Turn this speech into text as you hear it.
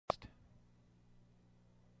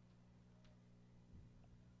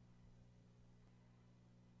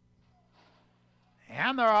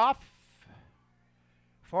And they're off.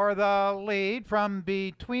 For the lead from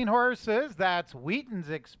between horses, that's Wheaton's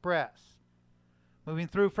Express. Moving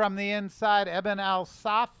through from the inside, Ebn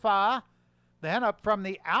Al-Safa. Then up from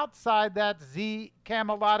the outside, that's Z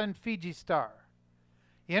Camelot and Fiji Star.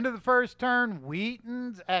 Into the first turn,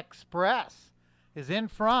 Wheaton's Express is in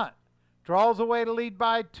front. Draws away to lead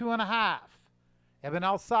by 2.5. Ebn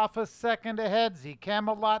Al-Safa second ahead, Z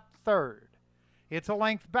Camelot third. It's a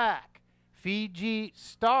length back. Fiji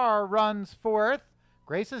Star runs fourth.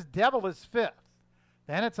 Grace's Devil is fifth.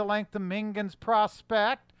 Then it's a length to Mingan's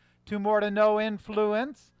Prospect. 2 more to No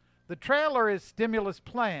Influence. The trailer is Stimulus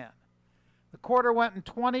Plan. The quarter went in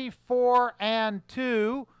 24 and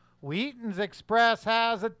 2. Wheaton's Express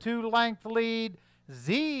has a 2-length lead.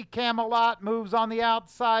 Z Camelot moves on the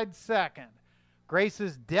outside second.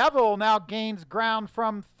 Grace's Devil now gains ground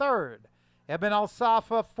from third. Ebn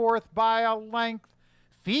Al-Safa fourth by a length.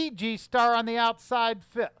 Fiji Star on the outside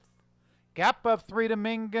fifth. Gap of 3 to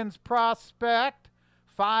Mingan's Prospect.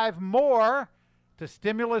 5 more to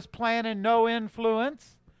Stimulus Plan and No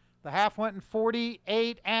Influence. The half went in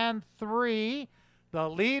 48 and 3. The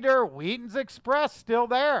leader, Wheaton's Express, still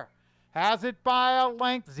there. Has it by a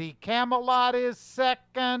length. Z Camelot is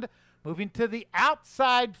second. Moving to the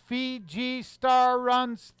outside, Fiji Star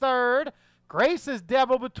runs third. Grace's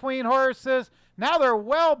Devil between horses. Now they're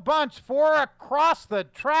well bunched. 4 across the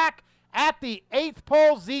track. At the 8th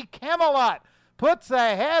pole, Z Camelot puts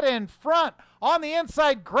ahead in front. On the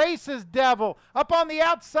inside, Grace's Devil. Up on the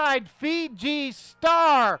outside, Fiji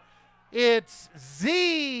Star. It's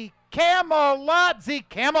Z Camelot. Z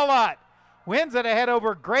Camelot wins it ahead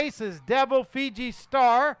over Grace's Devil, Fiji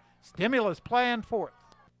Star. Stimulus Plan fourth.